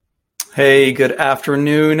Hey, good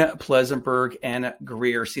afternoon, Pleasantburg and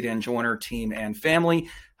Greer Sedan Joiner team and family.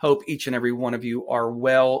 Hope each and every one of you are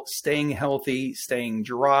well, staying healthy, staying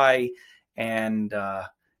dry, and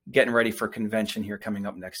getting ready for convention here coming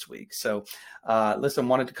up next week. So listen,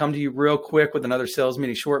 wanted to come to you real quick with another sales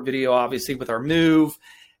meeting short video, obviously with our move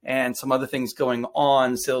and some other things going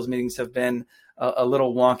on. Sales meetings have been a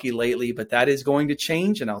little wonky lately, but that is going to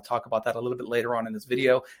change, and I'll talk about that a little bit later on in this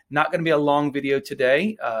video. Not going to be a long video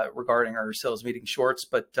today regarding our sales meeting shorts,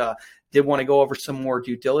 but did want to go over some more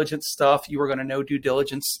due diligence stuff. You are going to know due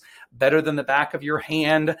diligence better than the back of your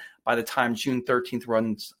hand by the time June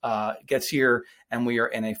 13th gets here, and we are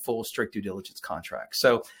in a full strict due diligence contract.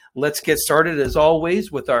 So let's get started, as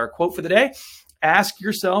always, with our quote for the day. Ask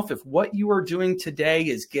yourself if what you are doing today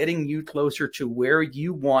is getting you closer to where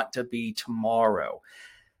you want to be tomorrow.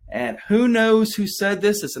 And who knows who said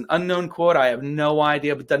this? It's an unknown quote. I have no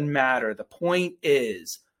idea, but it doesn't matter. The point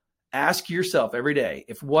is, ask yourself every day,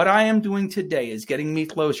 if what I am doing today is getting me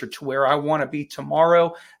closer to where I want to be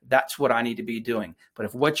tomorrow, that's what I need to be doing. But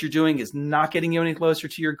if what you're doing is not getting you any closer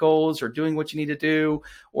to your goals or doing what you need to do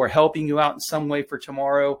or helping you out in some way for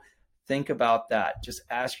tomorrow, think about that. Just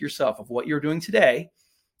ask yourself if what you're doing today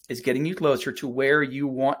is getting you closer to where you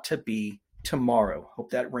want to be tomorrow. Hope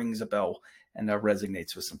that rings a bell and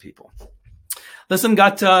resonates with some people. Listen,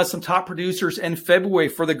 got some top producers in February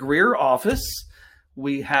for the Greer office.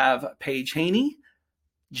 We have Paige Haney,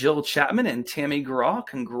 Jill Chapman, and Tammy Graw.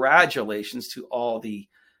 Congratulations to all the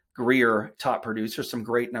Greer top producers. Some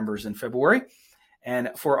great numbers in February. And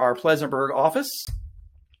for our Pleasantburg office,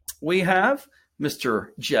 we have Mr.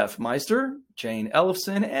 Jeff Meister, Jane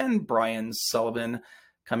Ellefson, and Brian Sullivan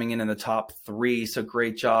coming in the top three. So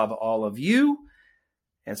great job, all of you.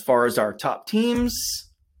 As far as our top teams,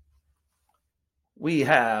 we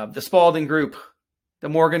have the Spalding Group, the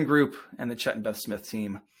Morgan Group, and the Chet and Beth Smith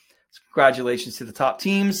team. So congratulations to the top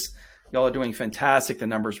teams. Y'all are doing fantastic. The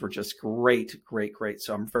numbers were just great, great, great.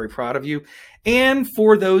 So I'm very proud of you. And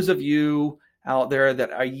for those of you out there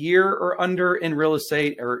that a year or under in real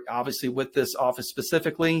estate, or obviously with this office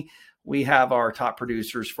specifically, we have our top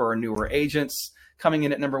producers for our newer agents. Coming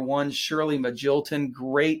in at number one, Shirley Magilton.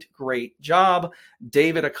 Great, great job.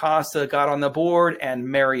 David Acosta got on the board, and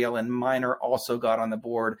Mary Ellen Miner also got on the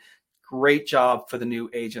board. Great job for the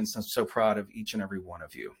new agents. I'm so proud of each and every one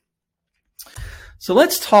of you. So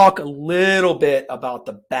let's talk a little bit about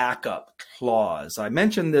the backup clause. I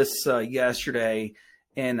mentioned this yesterday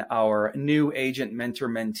in our new agent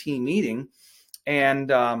mentor-mentee meeting, and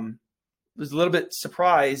was a little bit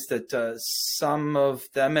surprised that some of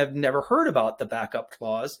them have never heard about the backup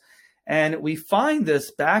clause. And we find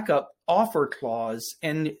this backup offer clause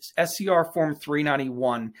in SCR Form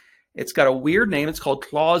 391. It's got a weird name. It's called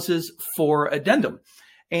Clauses for Addendum.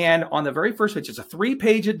 And on the very first page, it's a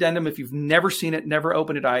 3-page addendum. If you've never seen it, never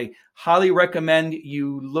opened it, I highly recommend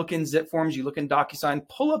you look in Zip Forms, you look in DocuSign,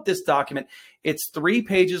 pull up this document. It's 3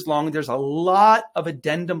 pages long. There's a lot of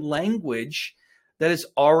addendum language that is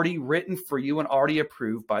already written for you and already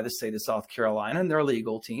approved by the state of South Carolina and their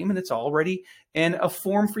legal team, and it's already in a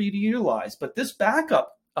form for you to utilize. But this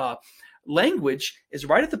backup language is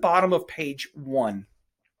right at the bottom of page 1.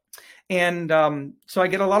 And so I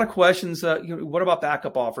get a lot of questions, what about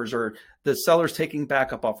backup offers, or the seller's taking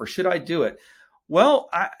backup offers? Should I do it? Well,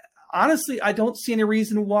 honestly, I don't see any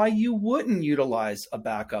reason why you wouldn't utilize a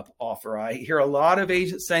backup offer. I hear a lot of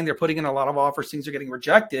agents saying they're putting in a lot of offers, things are getting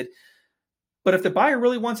rejected. But if the buyer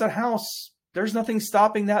really wants a house, there's nothing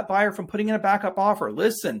stopping that buyer from putting in a backup offer.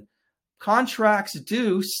 Listen, contracts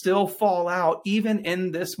do still fall out even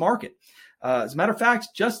in this market. As a matter of fact,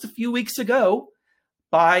 just a few weeks ago,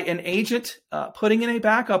 by an agent putting in a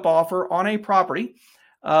backup offer on a property.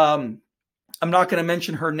 I'm not going to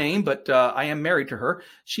mention her name, but I am married to her.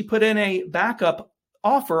 She put in a backup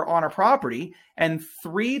offer on a property, and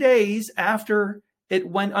 3 days after it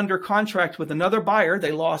went under contract with another buyer,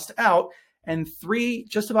 they lost out. And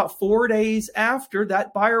just about 4 days after,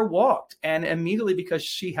 that buyer walked. And immediately, because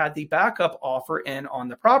she had the backup offer in on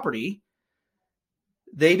the property,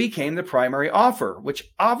 they became the primary offer,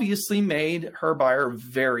 which obviously made her buyer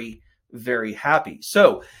very, very happy.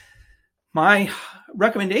 So my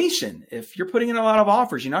recommendation, if you're putting in a lot of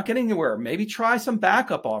offers, you're not getting anywhere, maybe try some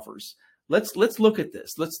backup offers. Let's look at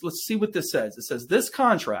this. Let's see what this says. It says this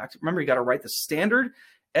contract, remember, you got to write the standard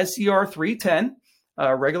SCR 310,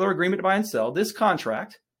 regular agreement to buy and sell. This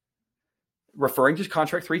contract, referring to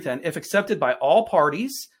contract 310, if accepted by all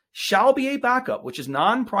parties, shall be a backup, which is a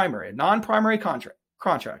non-primary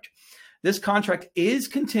contract. This contract is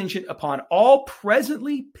contingent upon all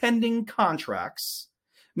presently pending contracts,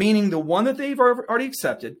 meaning the one that they've already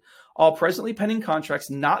accepted, all presently pending contracts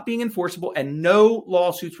not being enforceable and no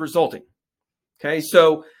lawsuits resulting. Okay,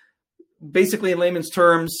 so basically in layman's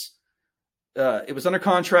terms, it was under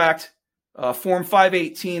contract, Form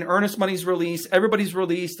 518, earnest money's released, everybody's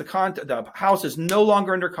released, the house is no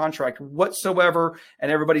longer under contract whatsoever,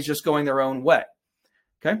 and everybody's just going their own way.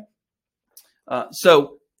 Okay,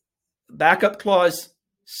 so backup clause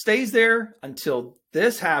stays there until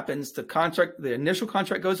this happens. The initial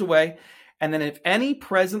contract goes away. And then if any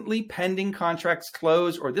presently pending contracts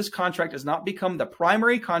close or this contract does not become the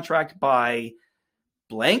primary contract by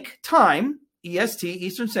blank time, EST,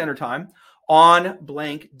 Eastern Standard Time, on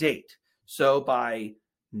blank date. So by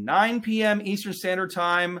 9 p.m. Eastern Standard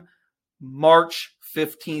Time, March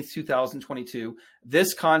 15th, 2022,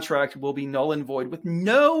 this contract will be null and void with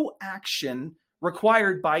no action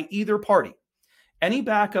required by either party. Any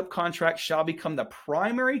backup contract shall become the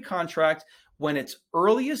primary contract when its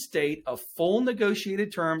earliest date of full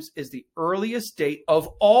negotiated terms is the earliest date of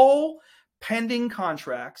all pending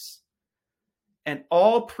contracts, and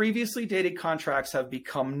all previously dated contracts have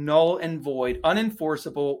become null and void,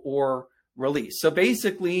 unenforceable, or released. So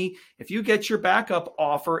basically, if you get your backup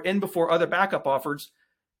offer in before other backup offers,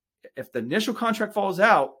 if the initial contract falls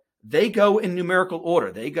out, they go in numerical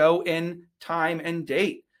order. They go in time and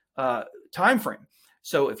date, time frame.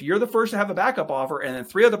 So if you're the first to have a backup offer and then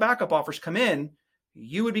 3 other backup offers come in,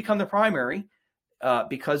 you would become the primary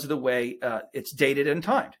because of the way it's dated and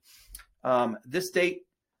timed. The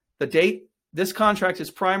date this contract is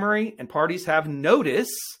primary and parties have notice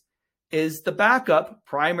is the backup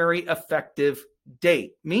primary effective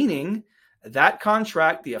date, meaning that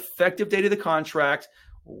contract, the effective date of the contract,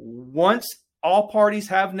 once all parties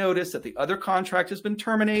have notice that the other contract has been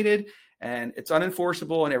terminated and it's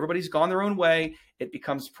unenforceable and everybody's gone their own way, it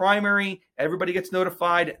becomes primary. Everybody gets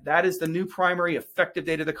notified. That is the new primary effective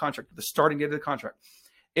date of the contract, the starting date of the contract.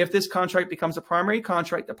 If this contract becomes a primary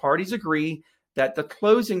contract, the parties agree that the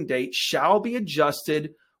closing date shall be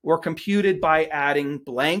adjusted or computed by adding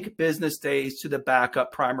blank business days to the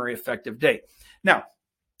backup primary effective date. Now,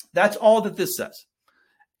 that's all that this says.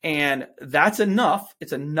 And that's enough.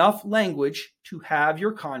 It's enough language to have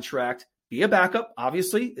your contract be a backup.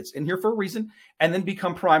 Obviously, it's in here for a reason, and then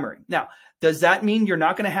become primary. Now, does that mean you're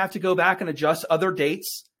not going to have to go back and adjust other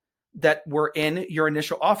dates that were in your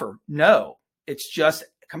initial offer? No, it's just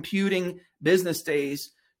computing business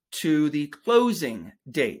days to the closing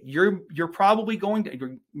date. You're probably going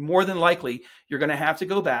to, more than likely, you're going to have to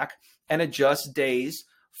go back and adjust days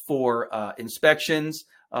for inspections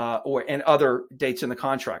and other dates in the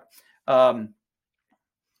contract.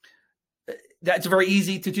 That's very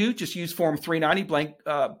easy to do. Just use Form 390,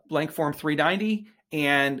 blank Form 390,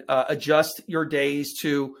 and adjust your days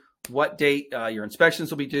to what date your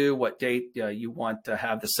inspections will be due, what date you want to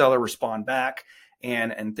have the seller respond back,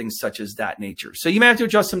 and things such as that nature. So you may have to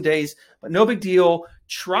adjust some days, but no big deal.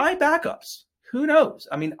 Try backups. Who knows?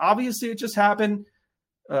 I mean, obviously it just happened.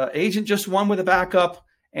 Agent just won with a backup,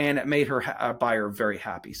 and it made her buyer very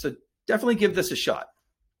happy. So definitely give this a shot.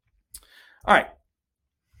 All right.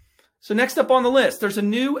 So next up on the list, there's a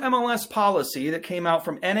new MLS policy that came out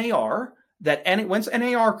from NAR that once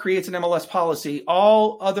NAR creates an MLS policy,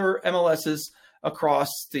 all other MLSs across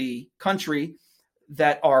the country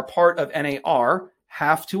that are part of NAR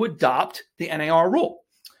have to adopt the NAR rule.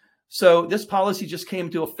 So this policy just came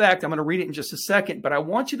into effect. I'm going to read it in just a second, but I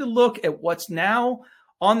want you to look at what's now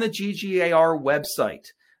on the GGAR website.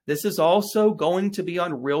 This is also going to be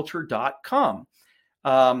on Realtor.com.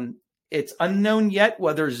 It's unknown yet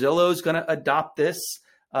whether Zillow is going to adopt this.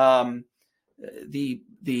 The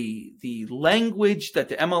language that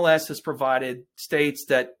the MLS has provided states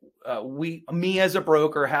that me as a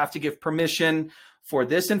broker have to give permission for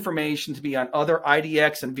this information to be on other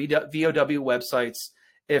IDX and VOW websites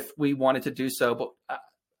if we wanted to do so. But I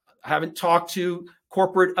haven't talked to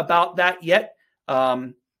corporate about that yet.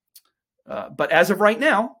 But as of right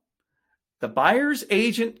now, the buyer's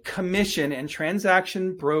agent commission and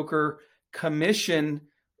transaction broker commission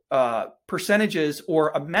percentages or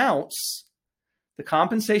amounts, the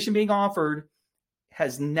compensation being offered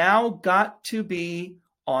has now got to be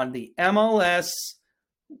on the MLS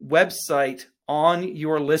website on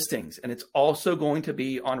your listings. And it's also going to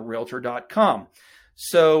be on Realtor.com.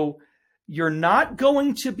 So you're not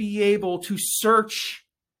going to be able to search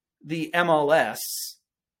the MLS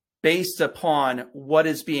based upon what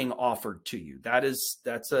is being offered to you.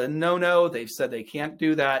 That's a no-no. They've said they can't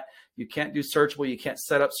do that. You can't do searchable. You can't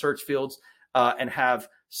set up search fields and have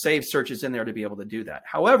saved searches in there to be able to do that.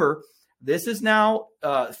 However, this is now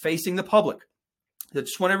facing the public. I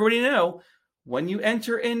just want everybody to know, when you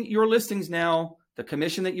enter in your listings now, The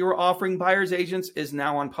commission that you are offering buyer's agents is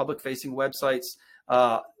now on public-facing websites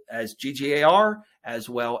as GGAR as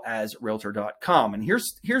well as Realtor.com. And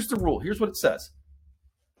here's the rule. Here's what it says.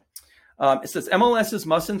 It says MLSs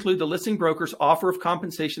must include the listing broker's offer of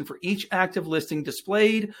compensation for each active listing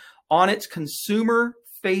displayed on its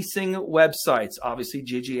consumer-facing websites, obviously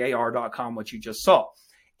GGAR.com, what you just saw,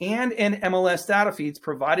 and in MLS data feeds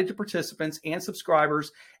provided to participants and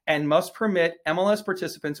subscribers, and must permit MLS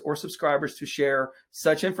participants or subscribers to share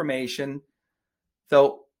such information,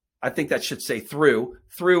 though I think that should say through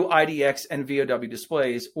IDX and VOW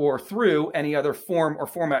displays or through any other form or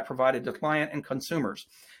format provided to client and consumers.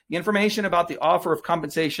 The information about the offer of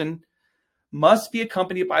compensation must be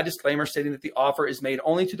accompanied by a disclaimer stating that the offer is made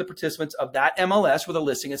only to the participants of that MLS where the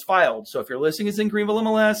listing is filed. So if your listing is in Greenville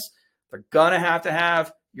MLS, they're going to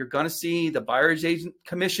have, you're going to see the buyer's agent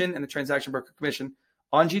commission and the transaction broker commission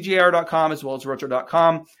on GGAR.com as well as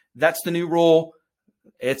Realtor.com. That's the new rule.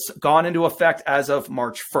 It's gone into effect as of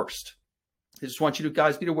March 1st. I just want you to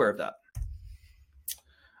guys be aware of that.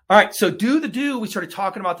 All right, so we started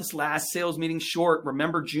talking about this last sales meeting short.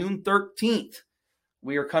 Remember, June 13th,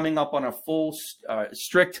 we are coming up on a full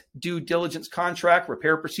strict due diligence contract.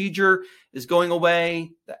 Repair procedure is going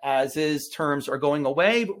away. The as-is terms are going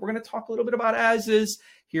away, but we're going to talk a little bit about as-is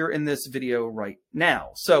here in this video right now.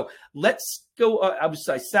 So let's go.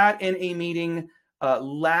 I sat in a meeting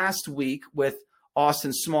last week with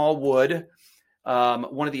Austin Smallwood,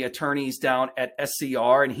 one of the attorneys down at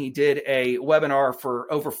SCR, and he did a webinar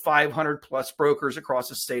for over 500 plus brokers across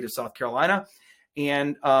the state of South Carolina.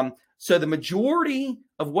 And so the majority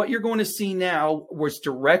of what you're going to see now was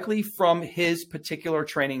directly from his particular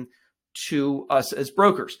training to us as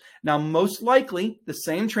brokers. Now, most likely the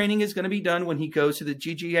same training is going to be done when he goes to the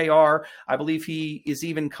GGAR. I believe he is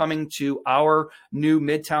even coming to our new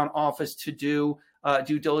Midtown office to do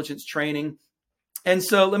due diligence training. And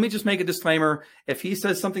so let me just make a disclaimer. If he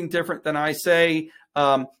says something different than I say,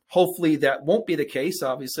 hopefully that won't be the case.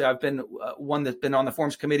 Obviously, I've been one that's been on the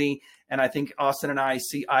forms committee, and I think Austin and I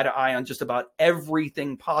see eye to eye on just about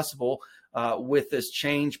everything possible with this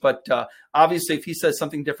change. But obviously, if he says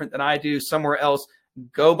something different than I do somewhere else,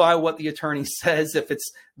 go by what the attorney says if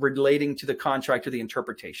it's relating to the contract or the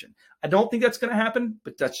interpretation. I don't think that's going to happen,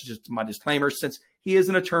 but that's just my disclaimer since he is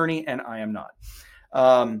an attorney and I am not.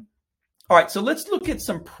 All right, so let's look at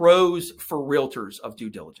some pros for realtors of due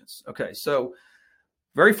diligence. Okay, so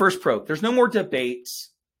very first pro, there's no more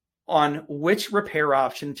debates on which repair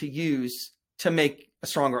option to use to make a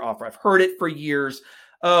stronger offer. I've heard it for years.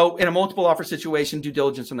 Oh, in a multiple offer situation, due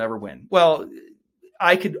diligence will never win. Well,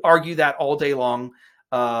 I could argue that all day long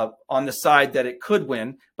on the side that it could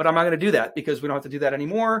win, but I'm not going to do that because we don't have to do that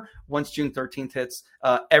anymore. Once June 13th hits,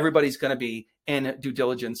 everybody's going to be in due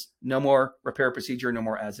diligence. No more repair procedure, no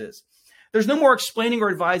more as is. There's no more explaining or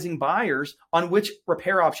advising buyers on which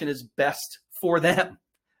repair option is best for them.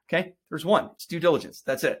 Okay, there's one. It's due diligence.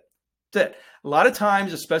 That's it. That's it. A lot of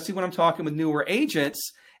times, especially when I'm talking with newer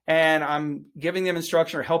agents and I'm giving them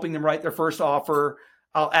instruction or helping them write their first offer,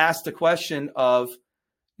 I'll ask the question of,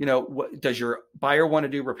 does your buyer want to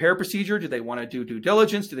do repair procedure? Do they want to do due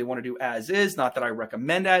diligence? Do they want to do as is? Not that I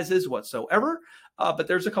recommend as is whatsoever, but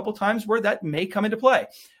there's a couple times where that may come into play.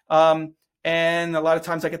 And a lot of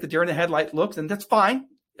times I get the deer in the headlight looks, and that's fine,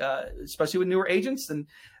 especially with newer agents, and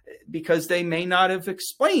because they may not have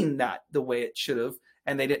explained that the way it should have,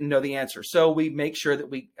 and they didn't know the answer. So we make sure that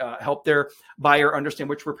we help their buyer understand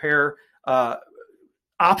which repair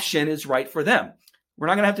option is right for them. We're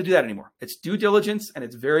not going to have to do that anymore. It's due diligence, and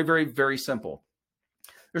it's very, very, very simple.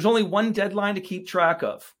 There's only one deadline to keep track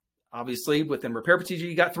of. Obviously, within repair procedure,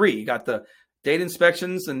 you got three. You got the date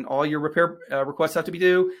inspections and all your repair requests have to be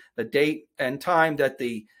due, the date and time that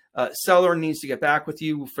the seller needs to get back with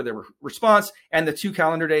you for their response, and the 2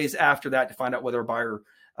 calendar days after that to find out whether a buyer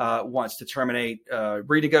wants to terminate,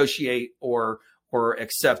 renegotiate, or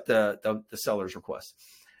accept the seller's request.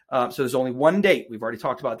 So there's only one date. We've already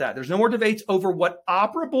talked about that. There's no more debates over what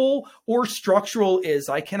operable or structural is.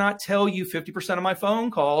 I cannot tell you 50% of my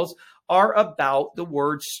phone calls are about the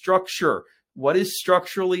word structure. What is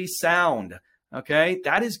structurally sound? Okay,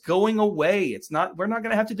 that is going away. We're not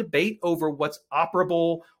going to have to debate over what's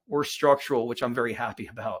operable or structural, which I'm very happy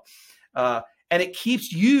about. And it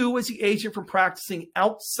keeps you as the agent from practicing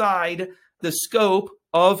outside the scope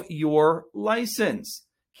of your license.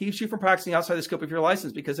 Keeps you from practicing outside the scope of your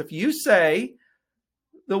license. Because if you say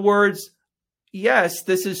the words, yes,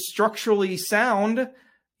 this is structurally sound,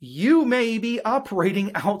 you may be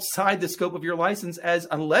operating outside the scope of your license, as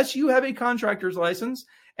unless you have a contractor's license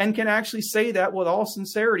and can actually say that with all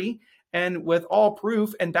sincerity and with all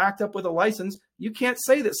proof and backed up with a license, you can't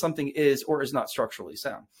say that something is or is not structurally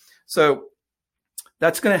sound. So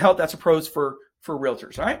that's going to help. That's a pros for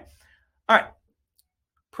realtors. All right. All right.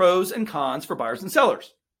 Pros and cons for buyers and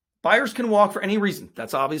sellers. Buyers can walk for any reason.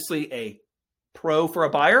 That's obviously a pro for a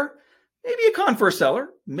buyer, maybe a con for a seller,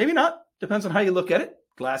 maybe not. Depends on how you look at it.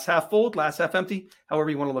 Glass half full, glass half empty, however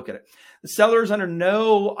you want to look at it. The seller is under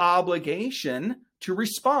no obligation to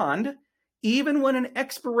respond even when an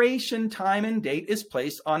expiration time and date is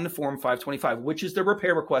placed on the Form 525, which is the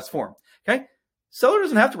repair request form. Okay. Seller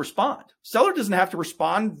doesn't have to respond. Seller doesn't have to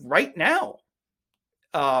respond right now.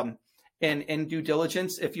 In due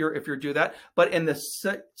diligence, if you're do that, but in the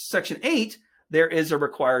Section 8, there is a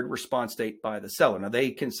required response date by the seller. Now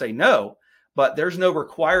they can say no, but there's no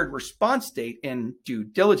required response date in due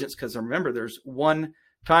diligence because remember, there's one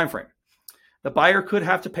time frame. The buyer could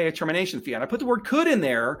have to pay a termination fee, and I put the word "could" in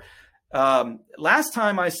there. Last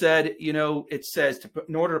time I said, it says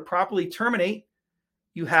in order to properly terminate,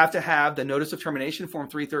 you have to have the notice of termination, Form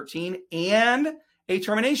 313, and a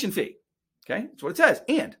termination fee. Okay, that's what it says.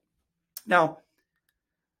 And now,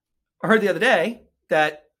 I heard the other day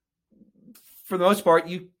that for the most part,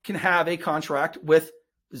 you can have a contract with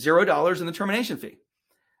 $0 in the termination fee.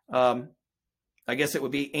 I guess it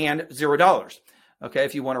would be and $0. Okay,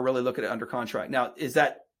 if you want to really look at it under contract. Now, is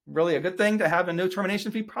that really a good thing to have a no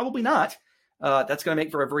termination fee? Probably not. That's going to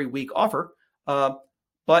make for a very weak offer.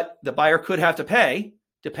 But the buyer could have to pay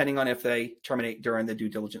depending on if they terminate during the due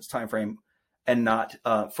diligence timeframe and not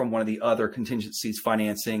from one of the other contingencies,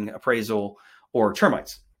 financing, appraisal, or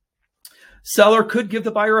termites. Seller could give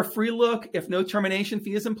the buyer a free look if no termination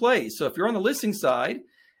fee is in place. So if you're on the listing side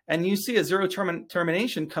and you see a zero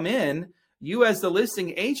termination come in, you as the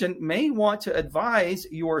listing agent may want to advise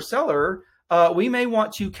your seller, we may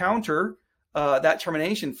want to counter that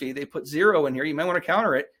termination fee. They put 0 in here. You may want to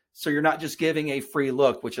counter it so you're not just giving a free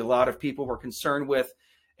look, which a lot of people were concerned with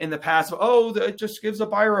in the past. It just gives a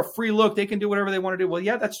buyer a free look. They can do whatever they want to do. Well,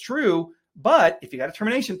 yeah, that's true. But if you got a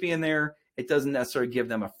termination fee in there, it doesn't necessarily give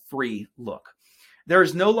them a free look. There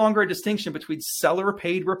is no longer a distinction between seller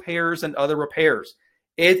paid repairs and other repairs.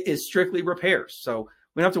 It is strictly repairs. So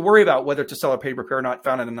we don't have to worry about whether it's a seller paid repair or not,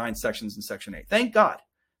 found in the 9 sections in Section 8. Thank God.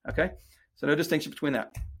 Okay. So no distinction between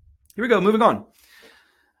that. Here we go. Moving on.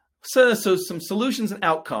 So some solutions and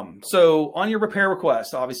outcome. So on your repair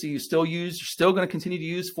request, obviously you're still going to continue to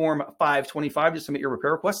use Form 525 to submit your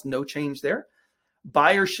repair request. No change there.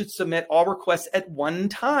 Buyers should submit all requests at one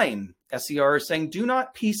time. SCR is saying, do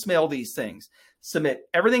not piecemeal these things. Submit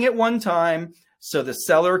everything at one time so the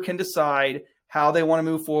seller can decide how they want to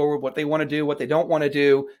move forward, what they want to do, what they don't want to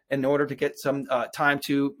do in order to get some time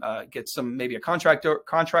to get maybe a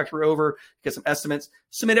contractor over, get some estimates.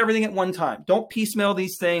 Submit everything at one time. Don't piecemeal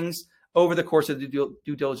these things over the course of the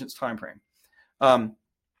due diligence timeframe.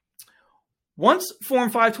 Once Form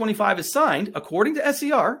 525 is signed, according to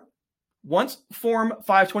SCR, once Form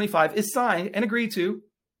 525 is signed and agreed to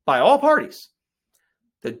by all parties,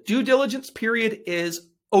 the due diligence period is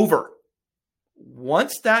over.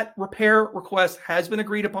 Once that repair request has been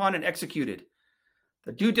agreed upon and executed,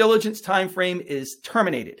 the due diligence time frame is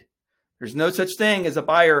terminated. There's no such thing as a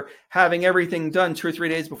buyer having everything done 2 or 3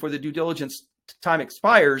 days before the due diligence time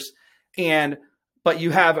expires, but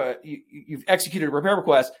you've executed a repair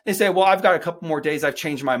request. They say, well, I've got a couple more days. I've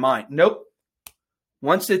changed my mind. Nope.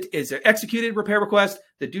 Once it is an executed repair request,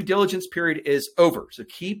 the due diligence period is over. So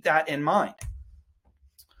keep that in mind.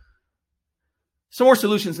 Some more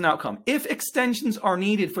solutions and outcome. If extensions are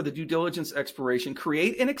needed for the due diligence expiration,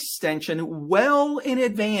 create an extension well in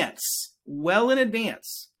advance.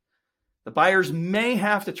 The buyers may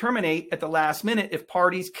have to terminate at the last minute if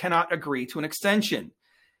parties cannot agree to an extension.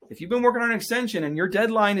 If you've been working on an extension and your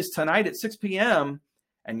deadline is tonight at 6 p.m.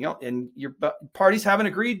 and your parties haven't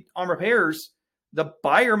agreed on repairs, the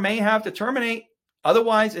buyer may have to terminate.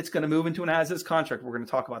 Otherwise, it's going to move into an as-is contract. We're going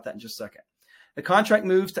to talk about that in just a second. The contract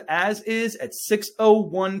moves to as-is at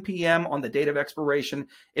 6:01 p.m. on the date of expiration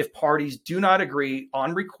if parties do not agree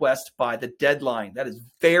on request by the deadline. That is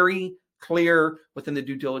very clear within the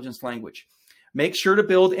due diligence language. Make sure to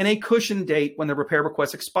build in a cushion date when the repair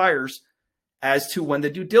request expires as to when the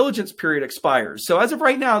due diligence period expires. So as of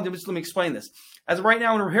right now, let me explain this. As of right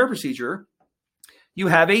now in a repair procedure, you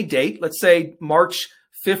have a date, let's say March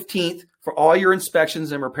 15th, for all your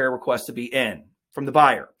inspections and repair requests to be in from the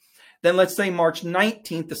buyer. Then let's say March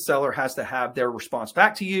 19th, the seller has to have their response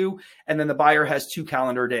back to you, and then the buyer has 2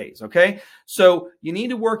 calendar days, okay? So you need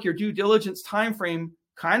to work your due diligence timeframe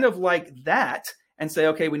kind of like that and say,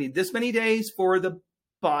 okay, we need this many days for the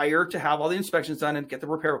buyer to have all the inspections done and get the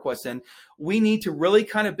repair requests in. We need to really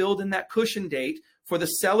kind of build in that cushion date for the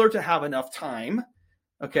seller to have enough time,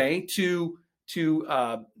 okay, to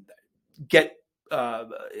get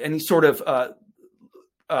any sort of what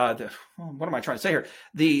am I trying to say here?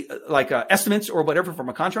 The estimates or whatever from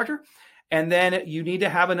a contractor. And then you need to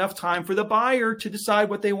have enough time for the buyer to decide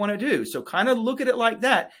what they want to do. So kind of look at it like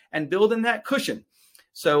that and build in that cushion.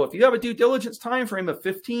 So if you have a due diligence time frame of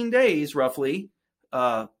 15 days, roughly,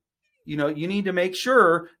 you need to make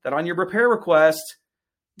sure that on your repair request,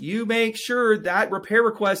 you make sure that repair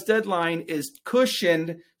request deadline is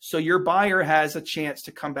cushioned so your buyer has a chance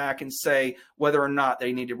to come back and say whether or not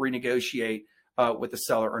they need to renegotiate with the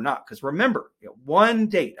seller or not. Because remember, one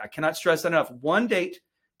date, I cannot stress that enough, one date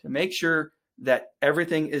to make sure that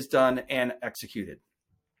everything is done and executed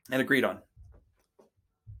and agreed on.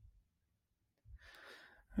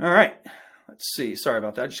 All right, let's see. Sorry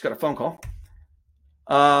about that. I just got a phone call.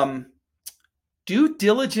 Due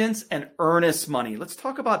diligence and earnest money. Let's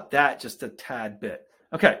talk about that just a tad bit.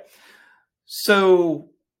 Okay, so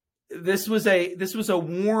this was a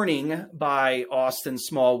warning by Austin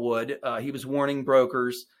Smallwood. He was warning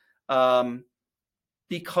brokers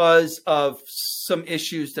because of some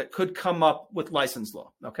issues that could come up with license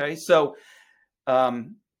law. Okay, so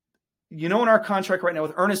in our contract right now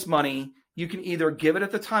with earnest money, you can either give it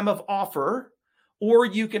at the time of offer, or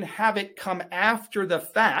you can have it come after the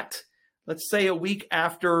fact. Let's say a week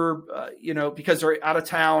after, because they're out of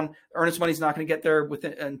town, earnest money is not going to get there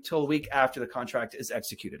until a week after the contract is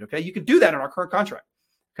executed. Okay, you can do that in our current contract.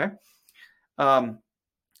 Okay,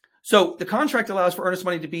 so the contract allows for earnest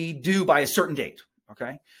money to be due by a certain date.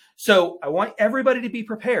 Okay, so I want everybody to be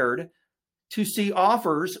prepared to see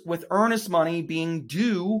offers with earnest money being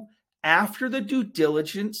due after the due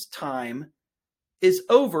diligence time is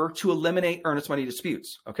over to eliminate earnest money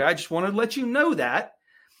disputes. Okay, I just wanted to let you know that.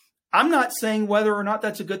 I'm not saying whether or not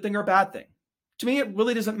that's a good thing or a bad thing. To me, it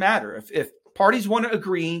really doesn't matter. If parties want to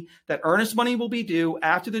agree that earnest money will be due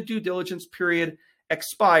after the due diligence period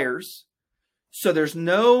expires, so there's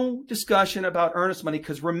no discussion about earnest money,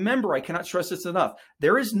 because remember, I cannot stress this enough,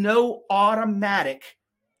 there is no automatic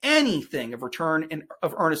anything of return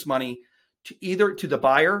of earnest money to the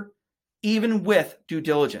buyer, even with due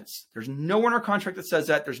diligence. There's nowhere in our contract that says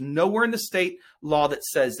that. There's nowhere in the state law that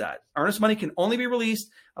says that. Earnest money can only be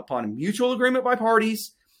released upon mutual agreement by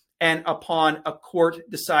parties and upon a court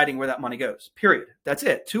deciding where that money goes, period. That's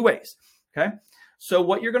it, two ways, okay? So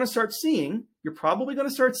what you're going to start seeing, you're probably going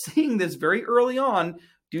to start seeing this very early on,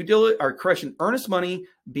 earnest money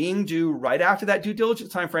being due right after that due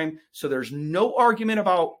diligence time frame. So there's no argument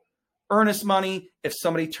about earnest money if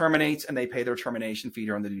somebody terminates and they pay their termination fee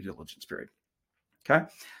during the due diligence period. Okay.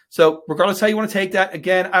 So regardless how you want to take that,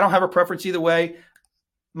 again, I don't have a preference either way.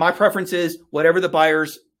 My preference is whatever the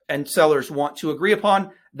buyers and sellers want to agree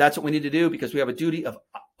upon. That's what we need to do, because we have a duty of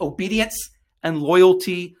obedience and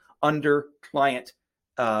loyalty under client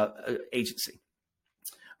agency.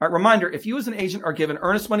 All right. Reminder, if you as an agent are given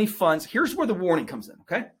earnest money funds, here's where the warning comes in.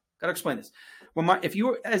 Okay. Got to explain this. If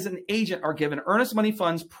you as an agent are given earnest money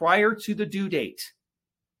funds prior to the due date,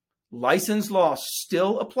 license law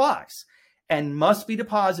still applies and must be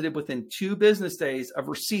deposited within 2 business days of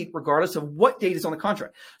receipt, regardless of what date is on the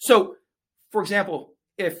contract. So, for example,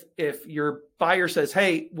 if your buyer says,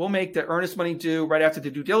 hey, we'll make the earnest money due right after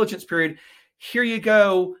the due diligence period, here you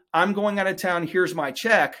go, I'm going out of town, here's my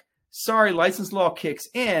check. Sorry, license law kicks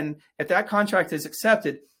in. If that contract is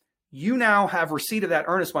accepted, you now have receipt of that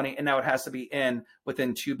earnest money, and now it has to be in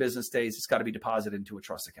within 2 business days. It's got to be deposited into a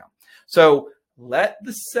trust account. So let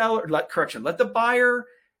the buyer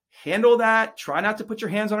handle that. Try not to put your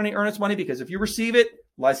hands on any earnest money, because if you receive it,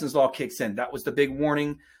 license law kicks in. That was the big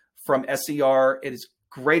warning from SCR. It is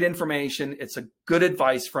great information. It's a good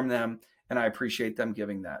advice from them, and I appreciate them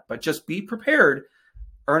giving that. But just be prepared.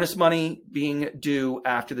 Earnest money being due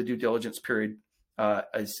after the due diligence period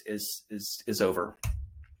is over.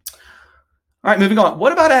 All right, moving on.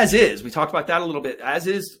 What about as is? We talked about that a little bit. As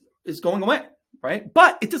is going away, right?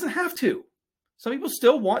 But it doesn't have to. Some people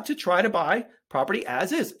still want to try to buy property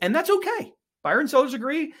as is, and that's okay. Buyer and sellers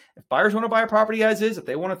agree. If buyers want to buy a property as is, if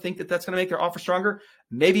they want to think that that's going to make their offer stronger,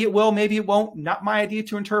 maybe it will, maybe it won't. Not my idea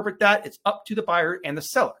to interpret that. It's up to the buyer and the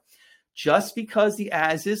seller. Just because the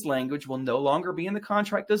as is language will no longer be in the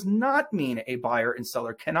contract does not mean a buyer and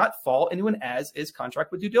seller cannot fall into an as is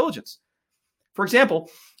contract with due diligence. For example,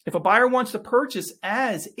 if a buyer wants to purchase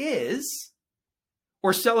as is,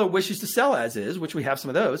 or seller wishes to sell as is, which we have some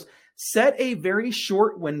of those, set a very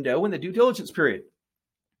short window in the due diligence period.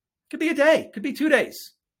 Could be a day, could be 2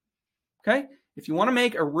 days. Okay. If you want to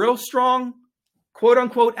make a real strong, quote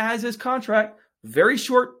unquote, as is contract, very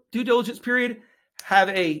short due diligence period,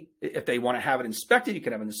 if they want to have it inspected, you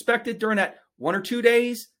can have it inspected during that 1 or 2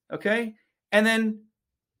 days, okay, and then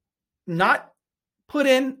not put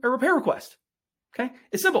in a repair request. Okay,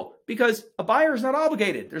 it's simple because a buyer is not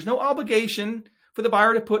obligated. There's no obligation for the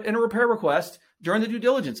buyer to put in a repair request during the due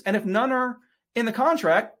diligence. And if none are in the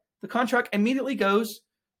contract immediately goes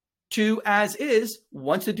to as is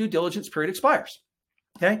once the due diligence period expires.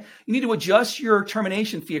 Okay, you need to adjust your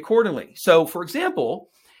termination fee accordingly. So, for example,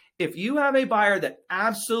 if you have a buyer that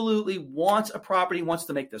absolutely wants a property, wants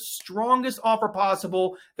to make the strongest offer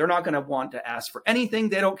possible, they're not going to want to ask for anything.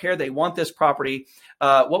 They don't care. They want this property.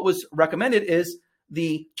 What was recommended is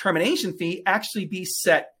the termination fee actually be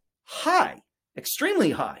set high,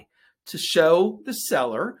 extremely high, to show the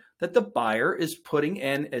seller that the buyer is putting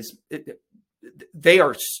in they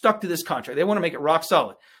are stuck to this contract. They want to make it rock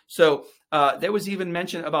solid. So there was even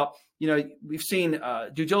mention about, we've seen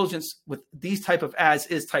due diligence with these type of as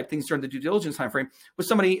is type things during the due diligence timeframe, with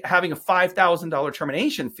somebody having a $5,000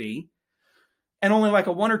 termination fee and only like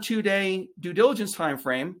a 1 or 2 day due diligence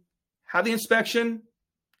timeframe, have the inspection,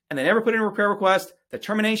 and they never put in a repair request. The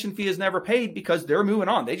termination fee is never paid because they're moving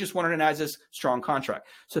on. They just wanted an as is strong contract.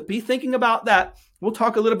 So be thinking about that. We'll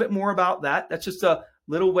talk a little bit more about that. That's just a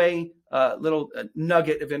little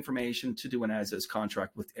nugget of information to do an as is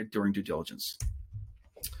contract during due diligence.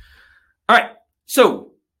 All right.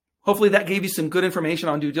 So hopefully that gave you some good information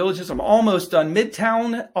on due diligence. I'm almost done.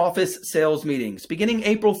 Midtown office sales meetings beginning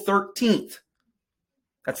April 13th.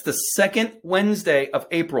 That's the second Wednesday of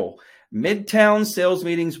April. Midtown sales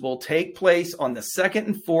meetings will take place on the second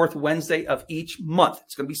and fourth Wednesday of each month.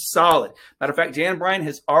 It's going to be solid. Matter of fact, Dan Bryan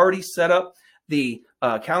has already set up the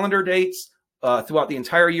calendar dates throughout the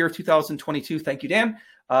entire year of 2022. Thank you, Dan.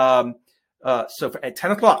 So at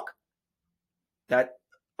 10 o'clock, that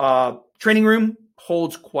training room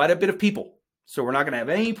holds quite a bit of people. So we're not going to have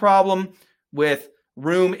any problem with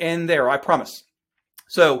room in there, I promise.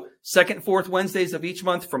 So second and fourth Wednesdays of each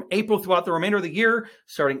month from April throughout the remainder of the year,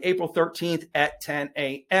 starting April 13th at 10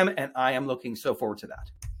 a.m. And I am looking so forward to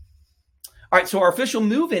that. All right. So our official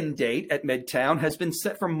move-in date at Midtown has been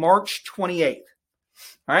set for March 28th.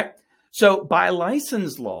 All right. So by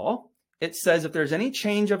license law, it says if there's any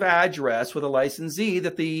change of address with a licensee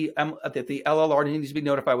that the LLR needs to be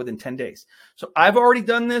notified within 10 days. So I've already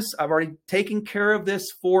done this. I've already taken care of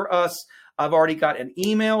this for us. I've already got an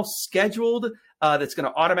email scheduled that's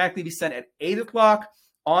going to automatically be sent at 8 o'clock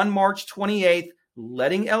on March 28th,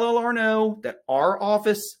 letting LLR know that our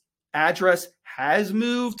office address has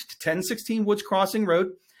moved to 1016 Woods Crossing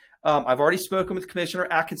Road. I've already spoken with Commissioner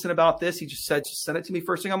Atkinson about this. He just said, just send it to me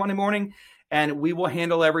first thing on Monday morning, and we will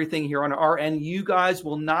handle everything here on our end. You guys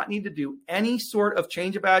will not need to do any sort of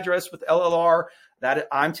change of address with LLR. That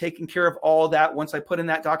I'm taking care of all of that. Once I put in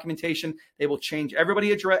that documentation, they will change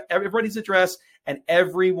everybody's address, and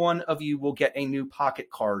every one of you will get a new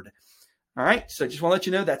pocket card. All right. So just want to let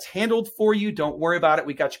you know that's handled for you. Don't worry about it.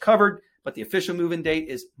 We got you covered. But the official move-in date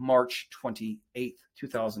is March 28th,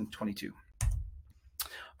 2022.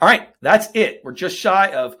 All right. That's it. We're just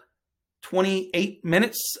shy of 28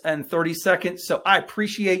 minutes and 30 seconds. So I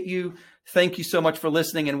appreciate you. Thank you so much for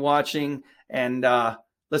listening and watching. And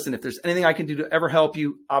listen, if there's anything I can do to ever help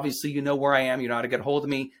you, obviously you know where I am. You know how to get a hold of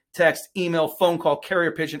me. Text, email, phone call,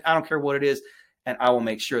 carrier pigeon. I don't care what it is. And I will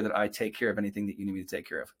make sure that I take care of anything that you need me to take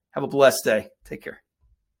care of. Have a blessed day. Take care.